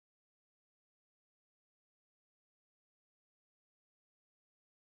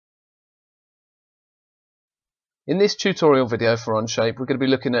In this tutorial video for Onshape, we're going to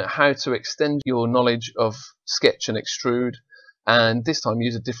be looking at how to extend your knowledge of sketch and extrude, and this time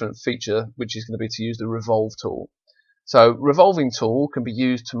use a different feature, which is going to be to use the Revolve tool. So revolving tool can be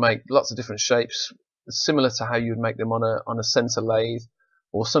used to make lots of different shapes, similar to how you would make them on a center lathe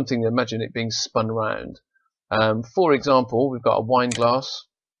or something. Imagine it being spun round. For example, we've got a wine glass.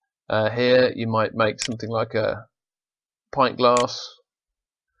 Here you might make something like a pint glass,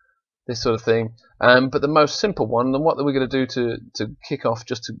 this sort of thing. But the most simple one, and what we're going to do to kick off,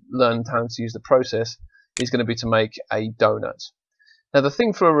 just to learn how to use the process, is going to be to make a donut. Now the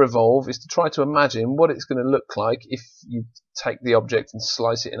thing for a revolve is to try to imagine what it's going to look like if you take the object and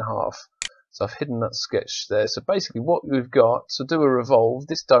slice it in half. So I've hidden that sketch there. So basically what we've got to do a revolve,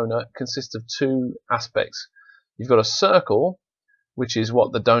 this donut consists of two aspects. You've got a circle, which is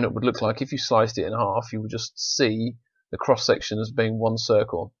what the donut would look like if you sliced it in half. You would just see the cross section as being one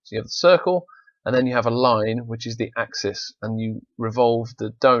circle. So you have the circle, and then you have a line, which is the axis, and you revolve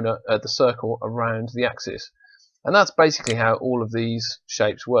the donut, the circle, around the axis. And that's basically how all of these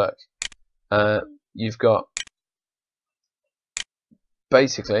shapes work. You've got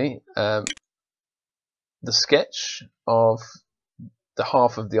basically the sketch of the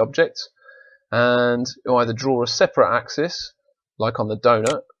half of the object, and you either draw a separate axis, like on the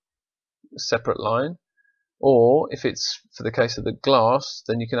donut, a separate line, or if it's for the case of the glass,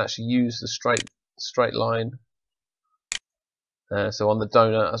 then you can actually use the straight line. So on the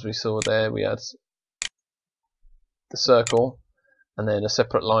donut, as we saw there, we had the circle and then a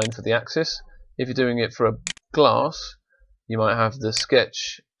separate line for the axis. If you're doing it for a glass, you might have the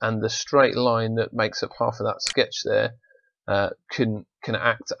sketch, and the straight line that makes up half of that sketch there can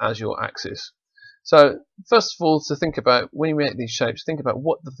act as your axis. So first of all, to think about, when you make these shapes, think about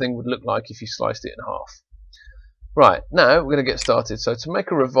what the thing would look like if you sliced it in half. Right, now we're going to get started. So to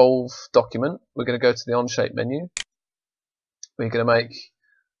make a revolve document, we're going to go to the Onshape menu. We're going to make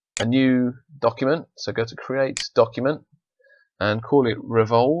a new document. So go to Create Document and call it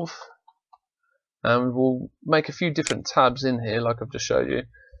Revolve. And we'll make a few different tabs in here, like I've just showed you.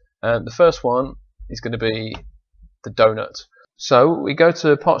 The first one is going to be the donut. So we go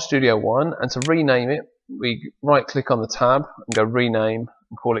to Part Studio 1, and to rename it, we right click on the tab and go Rename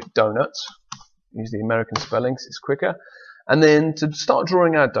and call it Donut. Use the American spellings, it's quicker. And then to start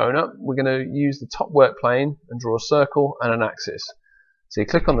drawing our donut, we're going to use the top work plane and draw a circle and an axis. So you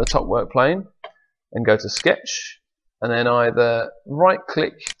click on the top work plane and go to Sketch, and then either right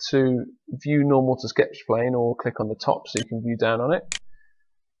click to view normal to sketch plane, or click on the top so you can view down on it.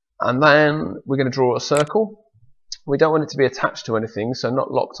 And then we're going to draw a circle. We don't want it to be attached to anything, so not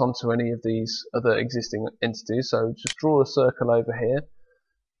locked onto any of these other existing entities. So just draw a circle over here.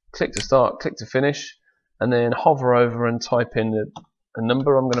 Click to start, click to finish, and then hover over and type in a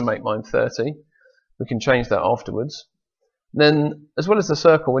number. I'm going to make mine 30. We can change that afterwards. Then, as well as the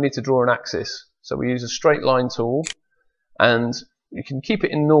circle, we need to draw an axis. So we use a straight line tool, and you can keep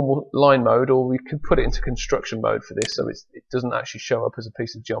it in normal line mode, or we could put it into construction mode for this, so it doesn't actually show up as a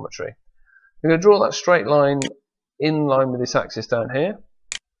piece of geometry. We're going to draw that straight line in line with this axis down here,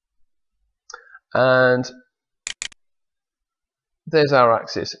 and there's our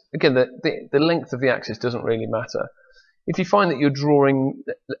axis. Again, the length of the axis doesn't really matter. If you find that you're drawing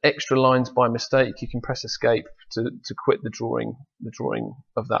extra lines by mistake, you can press Escape to quit the drawing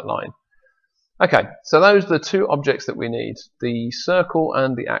of that line. Okay, so those are the two objects that we need, the circle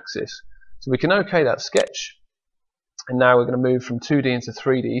and the axis. So we can OK that sketch, and now we're going to move from 2D into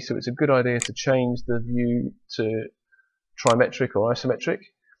 3D, so it's a good idea to change the view to trimetric or isometric.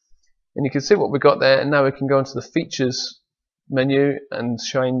 And you can see what we've got there, and now we can go into the Features menu and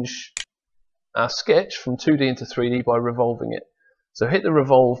change our sketch from 2D into 3D by revolving it. So hit the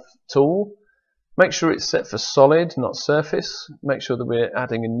Revolve tool, make sure it's set for solid, not surface, make sure that we're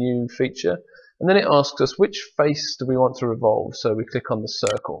adding a new feature, and then it asks us which face do we want to revolve, so we click on the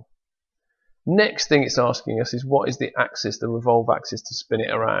circle. Next thing it's asking us is what is the axis, the revolve axis, to spin it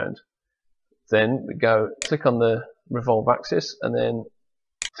around. Then we go click on the revolve axis and then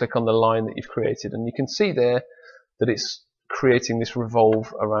click on the line that you've created, and you can see there that it's creating this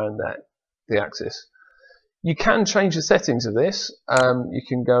revolve around the axis. You can change the settings of this. You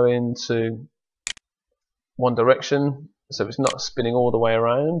can go into one direction, so it's not spinning all the way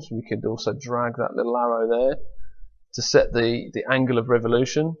around. We could also drag that little arrow there to set the angle of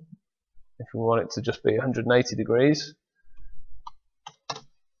revolution. If we want it to just be 180 degrees,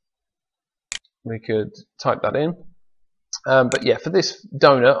 we could type that in. But yeah, for this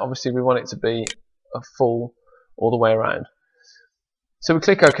donut, obviously we want it to be a full all the way around. So we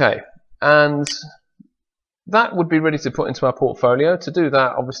click OK, and that would be ready to put into our portfolio. To do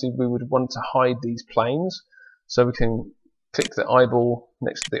that, obviously we would want to hide these planes. So we can click the eyeball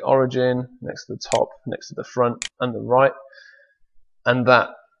next to the origin, next to the top, next to the front and the right, and that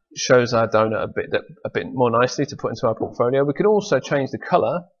shows our donut a bit more nicely to put into our portfolio. We could also change the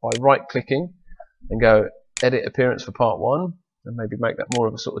color by right clicking and go edit appearance for part 1 and maybe make that more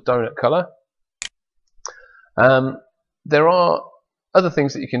of a sort of donut color. There are other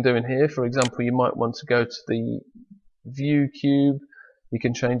things that you can do in here. For example, you might want to go to the view cube. You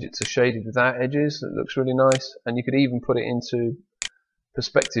can change it to shaded without edges. That looks really nice. And you could even put it into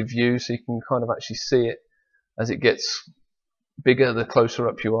perspective view, so you can kind of actually see it as it gets bigger the closer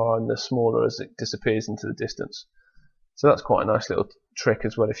up you are, and the smaller as it disappears into the distance. So that's quite a nice little trick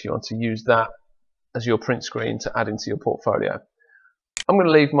as well if you want to use that as your print screen to add into your portfolio. I'm going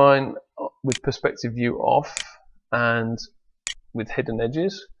to leave mine with perspective view off and with hidden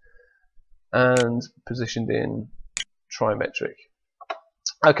edges and positioned in trimetric.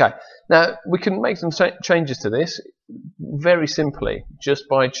 Okay, now we can make some changes to this very simply just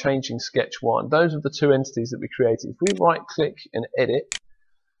by changing sketch 1. Those are the two entities that we created. If we right click and edit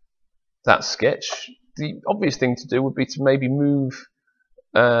that sketch, the obvious thing to do would be to maybe move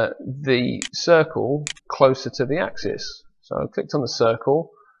the circle closer to the axis. So I clicked on the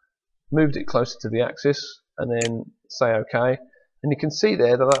circle, moved it closer to the axis, and then say OK. And you can see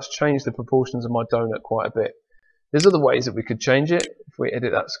there that that's changed the proportions of my donut quite a bit. There's other ways that we could change it. If we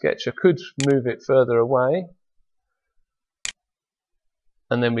edit that sketch, I could move it further away,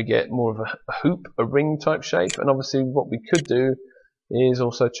 and then we get more of a hoop, a ring type shape. And obviously what we could do is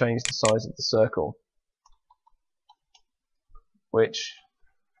also change the size of the circle, which,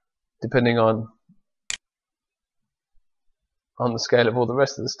 depending on the scale of all the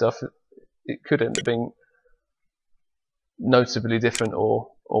rest of the stuff, it could end up being noticeably different or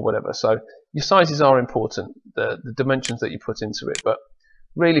whatever. So your sizes are important, the dimensions that you put into it, but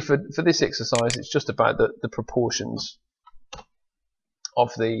really for this exercise it's just about the proportions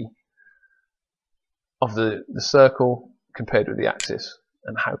of the circle compared with the axis,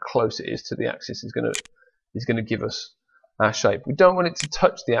 and how close it is to the axis is going to give us our shape. We don't want it to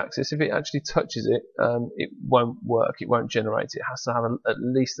touch the axis. If it actually touches it, it won't work, it won't generate. It has to have at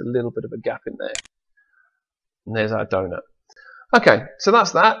least a little bit of a gap in there. And there's our donut. Okay, so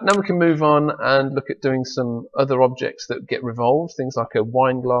that's that. Now we can move on and look at doing some other objects that get revolved, things like a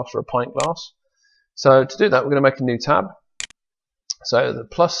wine glass or a pint glass. So to do that, we're going to make a new tab. So the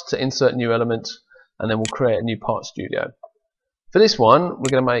plus to insert new element, and then we'll create a new part studio. For this one,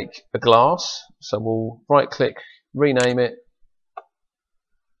 we're going to make a glass. So we'll right click, rename it.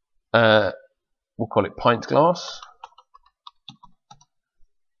 We'll call it pint glass.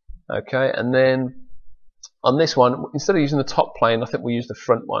 Okay, and then on this one, instead of using the top plane, I think we'll use the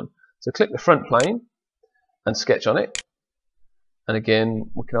front one. So click the front plane and sketch on it. And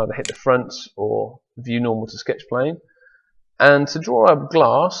again, we can either hit the front or view normal to sketch plane. And to draw our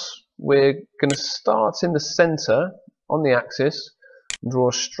glass, we're going to start in the center on the axis and draw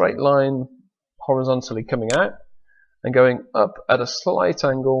a straight line horizontally coming out and going up at a slight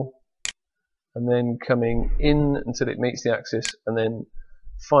angle, and then coming in until it meets the axis, and then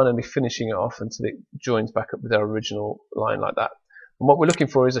finally finishing it off until it joins back up with our original line like that. And what we're looking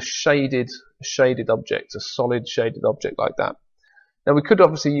for is a shaded object, a solid shaded object like that. Now we could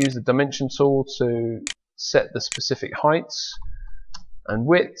obviously use the dimension tool to set the specific heights and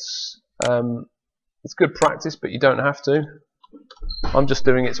widths. It's good practice, but you don't have to. I'm just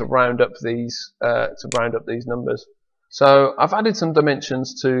doing it to round up these numbers. So I've added some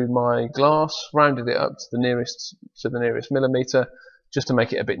dimensions to my glass, rounded it up to the nearest millimeter, just to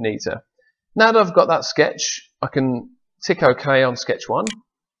make it a bit neater. Now that I've got that sketch, I can tick OK on sketch 1.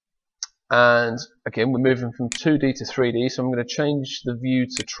 And again, we're moving from 2D to 3D, so I'm going to change the view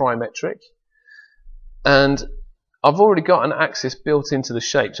to trimetric. And I've already got an axis built into the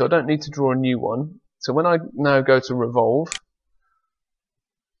shape, so I don't need to draw a new one. So when I now go to Revolve,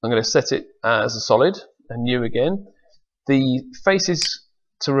 I'm going to set it as a solid, and new again. The faces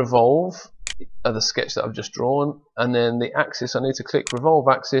to revolve are the sketch that I've just drawn, and then the axis, I need to click Revolve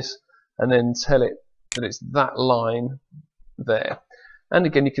Axis and then tell it that it's that line there. And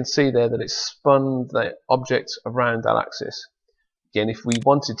again, you can see there that it's spun the object around that axis. Again, if we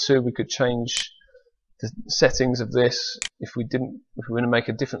wanted to, we could change the settings of this if we want to make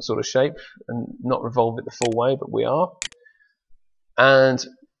a different sort of shape and not revolve it the full way, but we are. And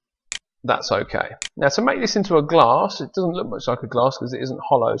that's okay. Now to make this into a glass, it doesn't look much like a glass because it isn't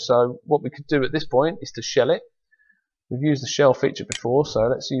hollow, so what we could do at this point is to shell it. We've used the shell feature before, so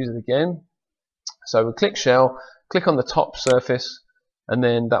let's use it again. So we'll click shell, click on the top surface, and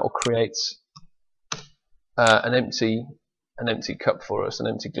then that will create an empty cup for us, an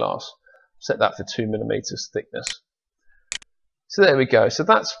empty glass. set that for 2mm thickness. So there we go. So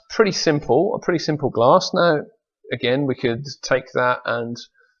that's pretty simple, a pretty simple glass. Now, again, we could take that and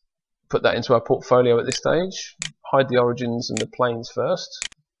put that into our portfolio at this stage. Hide the origins and the planes first.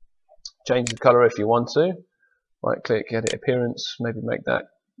 Change the color if you want to. Right click, edit appearance, maybe make that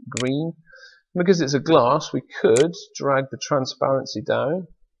green. Because it's a glass, we could drag the transparency down.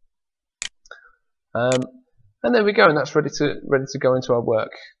 And there we go, and that's ready to go into our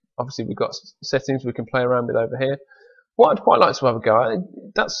work. Obviously we've got settings we can play around with over here. What I'd quite like to have a go at,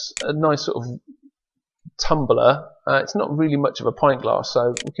 that's a nice sort of tumbler. It's not really much of a pint glass,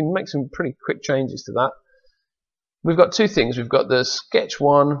 so we can make some pretty quick changes to that. We've got two things. We've got the Sketch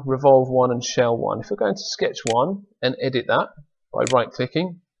 1, Revolve 1 and Shell 1. If we go into Sketch 1 and edit that by right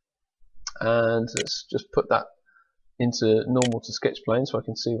clicking, and let's just put that into normal to sketch plane so I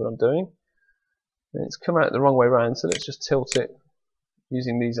can see what I'm doing. And it's come out the wrong way around, so let's just tilt it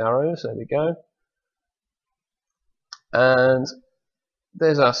using these arrows. There we go. And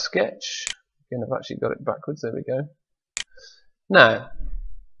there's our sketch. Again, I've actually got it backwards. There we go. Now,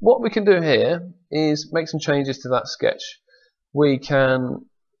 what we can do here is make some changes to that sketch. We can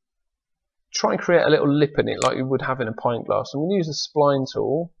try and create a little lip in it like you would have in a pint glass. I'm going to use the spline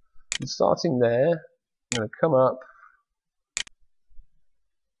tool. And starting there, I'm going to come up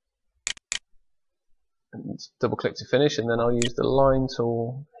and double click to finish, and then I'll use the line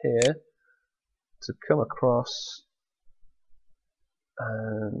tool here to come across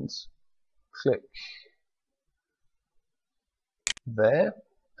and click there,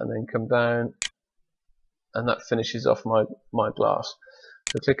 and then come down, and that finishes off my glass.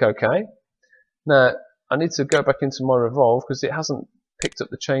 So click OK. Now I need to go back into my Revolve because it hasn't picked up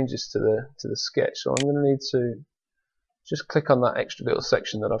the changes to the sketch, so I'm going to need to just click on that extra little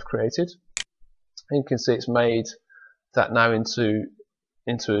section that I've created, and you can see it's made that now into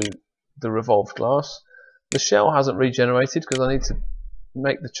the Revolve glass. The shell hasn't regenerated because I need to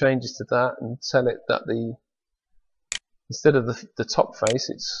make the changes to that and tell it that instead of the top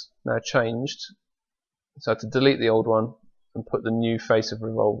face, it's now changed, so I have to delete the old one and put the new face of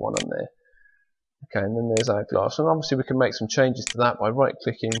Revolve 1 on there. Okay, and then there's our glass, and obviously we can make some changes to that by right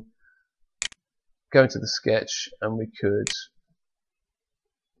clicking, go into the sketch, and we could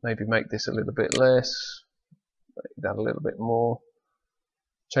maybe make this a little bit less, make that a little bit more,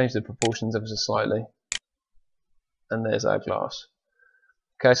 change the proportions ever so slightly, and there's our glass.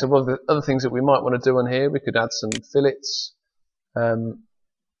 Okay, so one of the other things that we might want to do on here, we could add some fillets,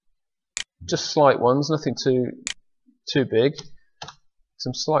 just slight ones, nothing too big.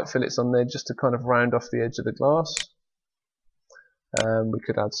 Some slight fillets on there just to kind of round off the edge of the glass. We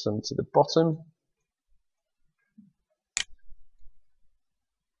could add some to the bottom,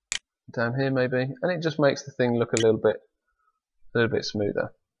 down here maybe, and it just makes the thing look a little bit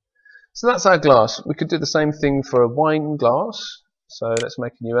smoother. So that's our glass. We could do the same thing for a wine glass. So let's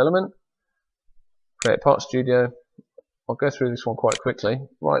make a new element, create Part Studio. I'll go through this one quite quickly.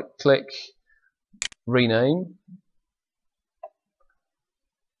 Right click, rename,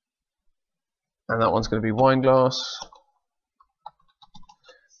 and that one's going to be wine glass.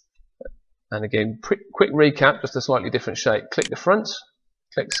 And again, quick recap, just a slightly different shape. Click the front,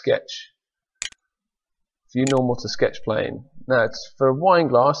 click sketch, view normal to sketch plane. Now for a wine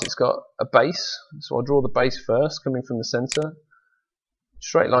glass, it's got a base, so I'll draw the base first, coming from the center.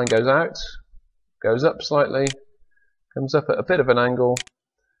 Straight line goes out, goes up slightly, comes up at a bit of an angle.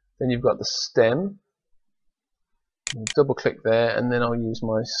 Then you've got the stem. I'll double click there, and then I'll use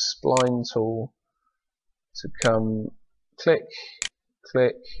my spline tool to come click,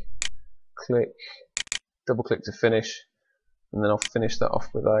 click, click, double click to finish, and then I'll finish that off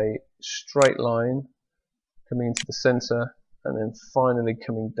with a straight line coming into the center, and then finally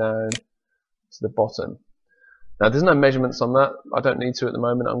coming down to the bottom. Now there's no measurements on that, I don't need to at the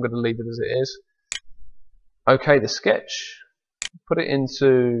moment, I'm going to leave it as it is. OK the sketch, put it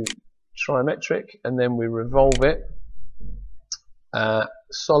into trimetric, and then we revolve it.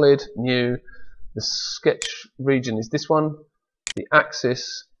 Solid, new, the sketch region is this one, the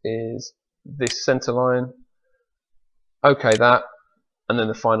axis is this center line. OK that, and then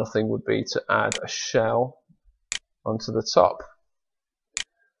the final thing would be to add a shell onto the top.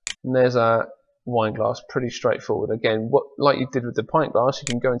 And there's our wine glass, pretty straightforward. Again, like you did with the pint glass, you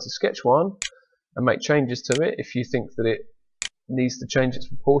can go into Sketch 1 and make changes to it. If you think that it needs to change its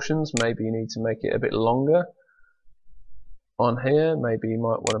proportions, maybe you need to make it a bit longer on here. Maybe you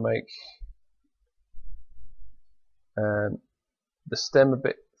might want to make the stem a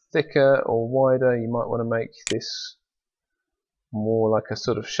bit thicker or wider. You might want to make this more like a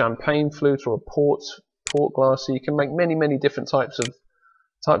sort of champagne flute or a port glass. So you can make many different types of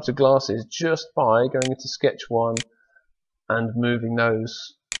types of glasses just by going into sketch 1 and moving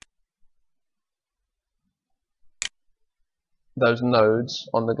those nodes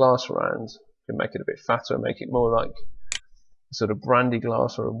on the glass around. You can make it a bit fatter and make it more like a sort of brandy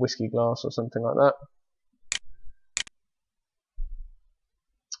glass or a whiskey glass or something like that.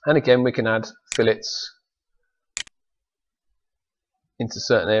 And again, we can add fillets into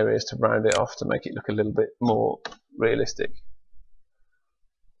certain areas to round it off to make it look a little bit more realistic.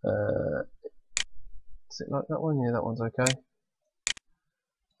 Is it like that one? Yeah, that one's okay.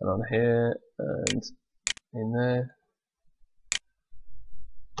 And on here and in there.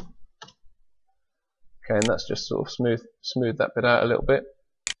 Okay, and that's just sort of smooth that bit out a little bit.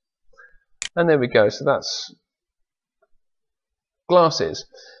 And there we go. So that's glasses.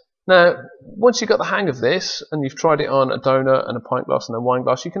 Now, once you've got the hang of this and you've tried it on a donut and a pint glass and a wine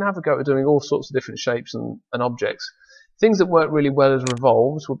glass, you can have a go at doing all sorts of different shapes and objects. Things that work really well as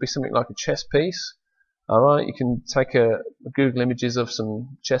revolves would be something like a chess piece. Alright, you can take a Google images of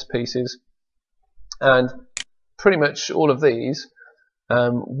some chess pieces, and pretty much all of these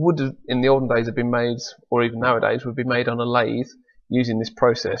would have, in the olden days, have been made, or even nowadays, would be made on a lathe using this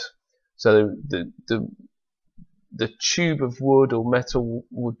process. So the tube of wood or metal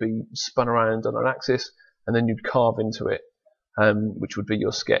would be spun around on an axis, and then you'd carve into it, which would be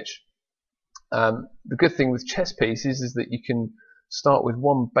your sketch. The good thing with chess pieces is that you can start with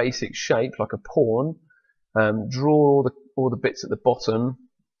one basic shape, like a pawn, draw all the bits at the bottom,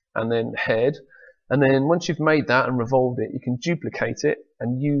 and then head. And then once you've made that and revolved it, you can duplicate it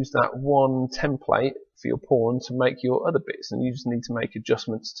and use that one template for your pawn to make your other bits. And you just need to make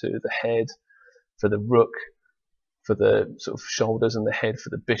adjustments to the head for the rook, for the sort of shoulders, and the head for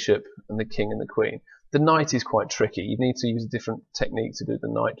the bishop and the king and the queen. The knight is quite tricky. You need to use a different technique to do the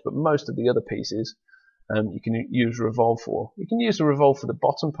knight, but most of the other pieces you can use revolve for. You can use the revolve for the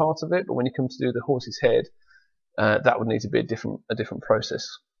bottom part of it, but when you come to do the horse's head, that would need to be a different process,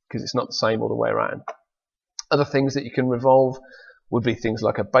 because it's not the same all the way around. Other things that you can revolve would be things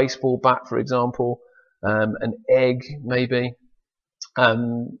like a baseball bat, for example, an egg maybe.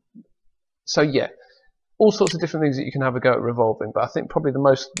 So yeah, all sorts of different things that you can have a go at revolving, but I think probably the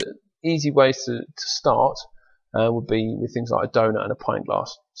most easy ways to start would be with things like a donut and a pint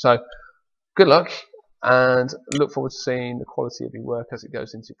glass. So good luck, and look forward to seeing the quality of your work as it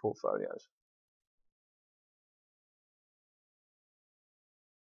goes into your portfolios.